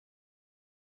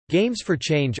Games for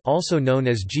Change, also known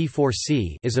as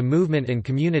G4C, is a movement and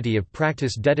community of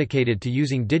practice dedicated to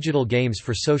using digital games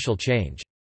for social change.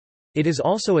 It is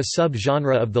also a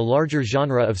sub-genre of the larger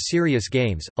genre of serious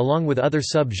games, along with other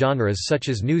sub-genres such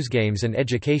as news games and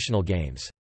educational games.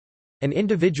 An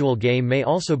individual game may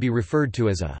also be referred to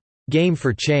as a game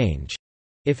for change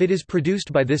if it is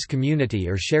produced by this community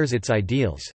or shares its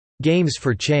ideals. Games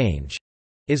for Change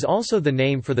is also the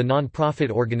name for the non-profit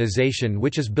organization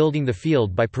which is building the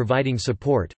field by providing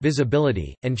support,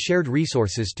 visibility, and shared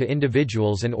resources to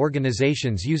individuals and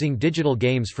organizations using digital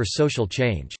games for social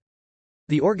change.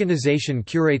 The organization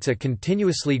curates a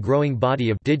continuously growing body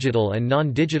of digital and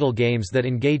non-digital games that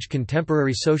engage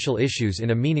contemporary social issues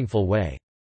in a meaningful way.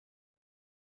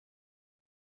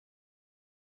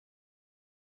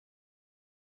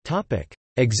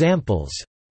 Examples.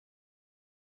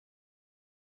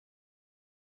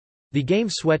 The game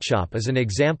Sweatshop is an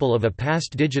example of a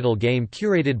past digital game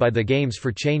curated by the Games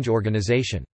for Change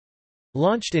organization.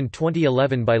 Launched in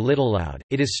 2011 by LittleLoud,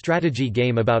 it is a strategy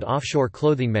game about offshore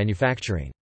clothing manufacturing.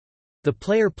 The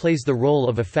player plays the role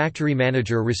of a factory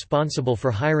manager responsible for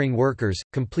hiring workers,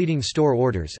 completing store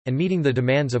orders, and meeting the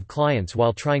demands of clients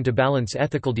while trying to balance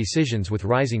ethical decisions with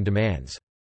rising demands.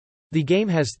 The game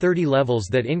has 30 levels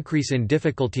that increase in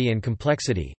difficulty and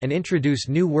complexity, and introduce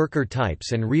new worker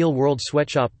types and real-world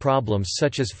sweatshop problems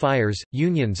such as fires,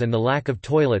 unions and the lack of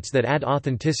toilets that add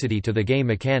authenticity to the game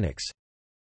mechanics.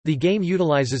 The game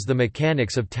utilizes the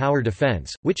mechanics of tower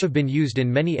defense, which have been used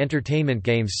in many entertainment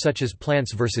games such as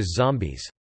Plants vs. Zombies.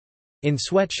 In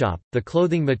Sweatshop, the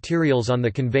clothing materials on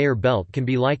the conveyor belt can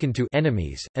be likened to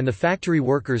enemies, and the factory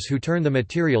workers who turn the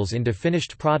materials into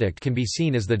finished product can be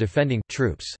seen as the defending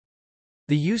troops.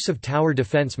 The use of tower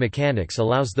defense mechanics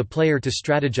allows the player to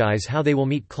strategize how they will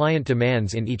meet client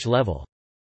demands in each level.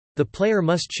 The player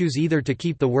must choose either to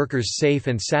keep the workers safe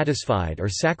and satisfied or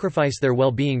sacrifice their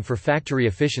well-being for factory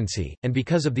efficiency, and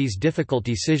because of these difficult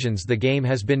decisions the game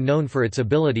has been known for its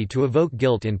ability to evoke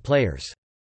guilt in players.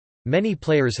 Many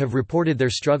players have reported their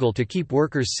struggle to keep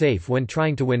workers safe when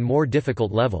trying to win more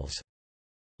difficult levels.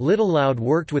 LittleLoud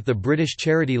worked with the British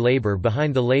charity Labour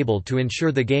behind the label to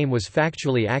ensure the game was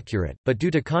factually accurate, but due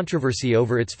to controversy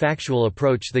over its factual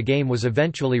approach the game was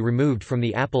eventually removed from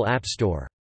the Apple App Store.